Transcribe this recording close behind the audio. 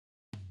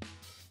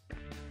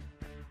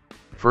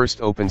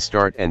First open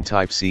Start and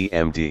type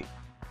CMD.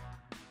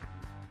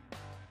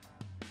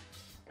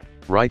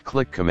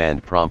 Right-click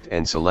Command Prompt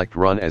and select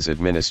Run as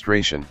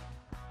Administration.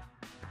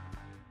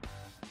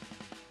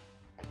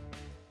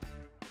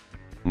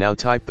 Now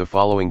type the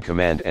following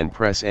command and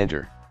press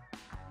Enter.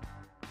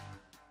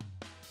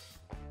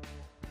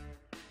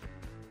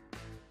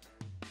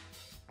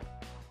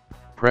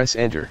 Press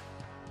Enter.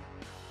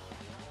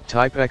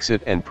 Type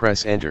Exit and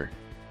press Enter.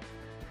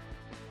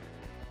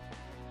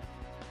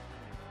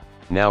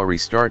 Now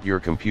restart your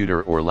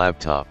computer or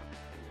laptop.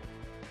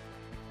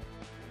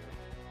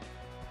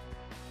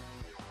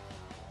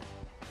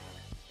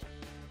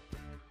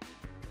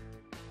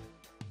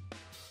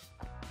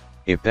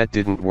 If that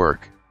didn't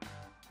work,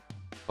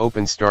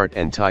 open Start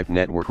and type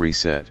Network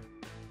Reset.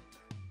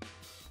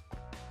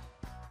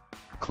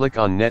 Click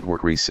on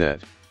Network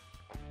Reset.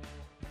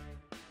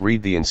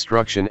 Read the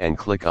instruction and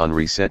click on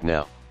Reset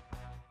Now.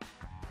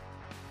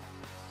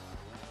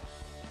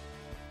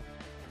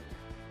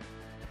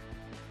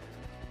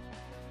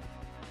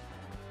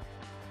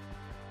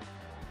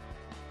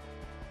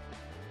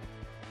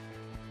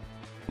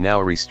 Now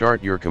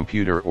restart your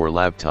computer or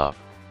laptop.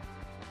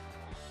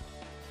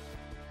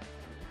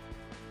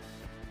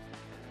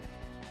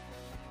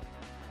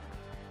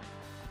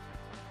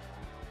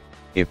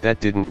 If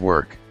that didn't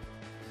work,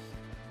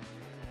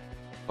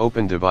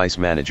 open Device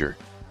Manager.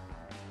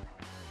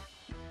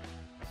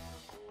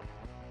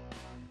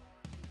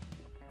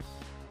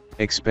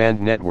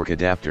 Expand Network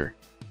Adapter.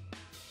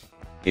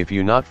 If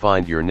you not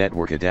find your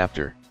network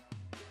adapter,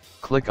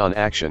 click on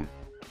Action.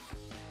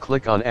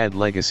 Click on Add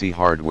Legacy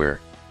Hardware.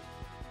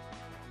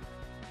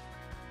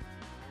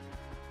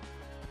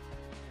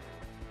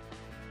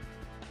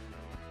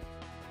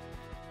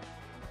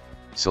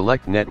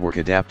 Select Network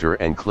Adapter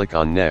and click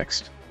on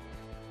Next.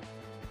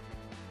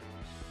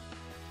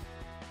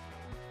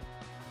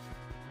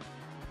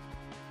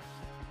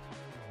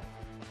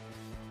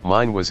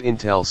 Mine was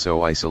Intel,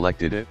 so I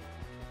selected it.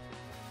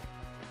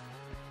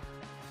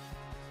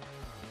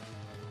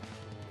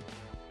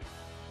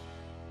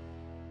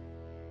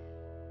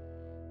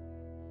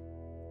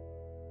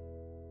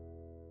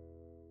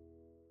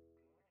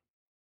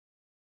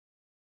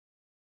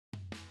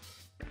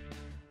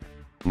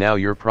 Now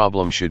your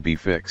problem should be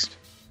fixed.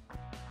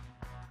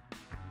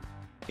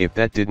 If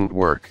that didn't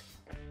work,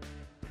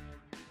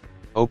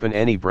 open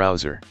any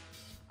browser.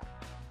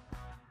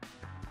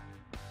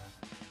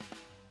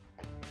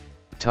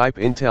 Type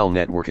Intel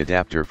Network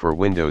Adapter for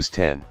Windows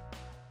 10.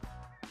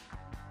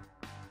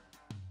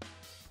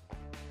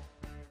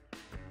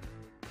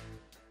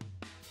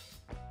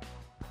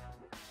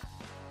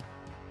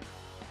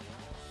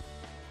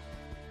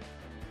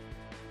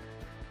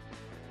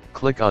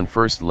 Click on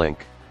first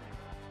link.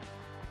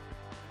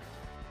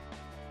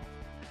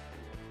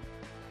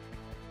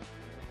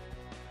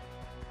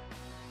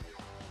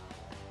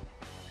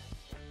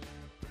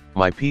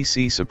 My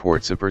PC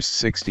supports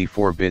UPRS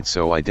 64-bit,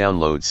 so I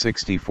download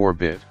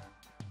 64-bit.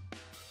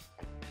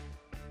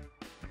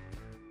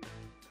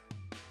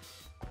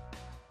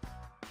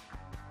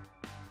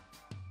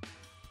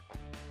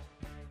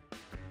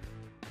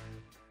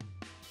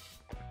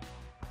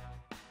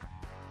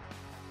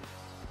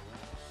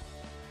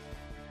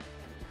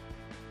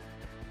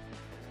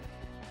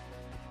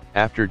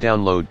 After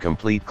download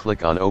complete,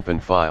 click on Open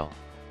File.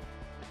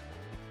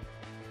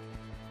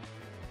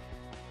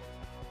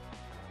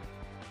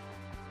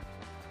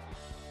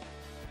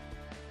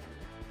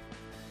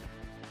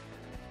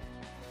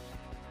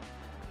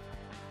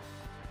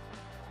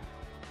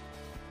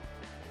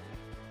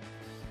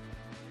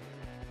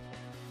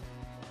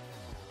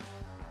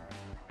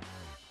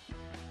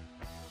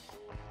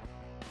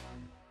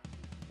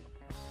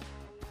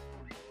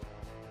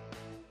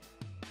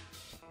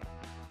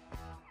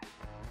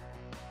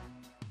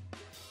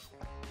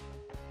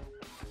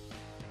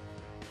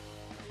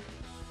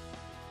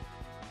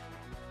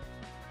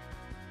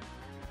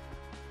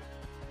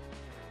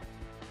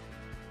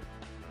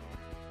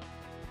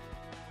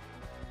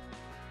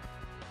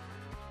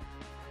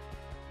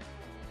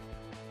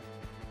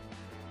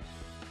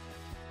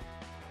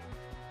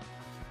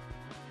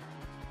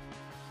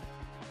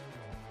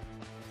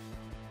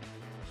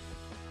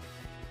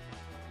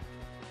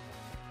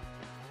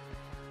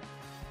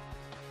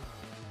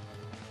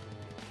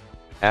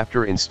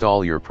 After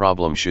install, your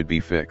problem should be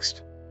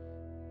fixed.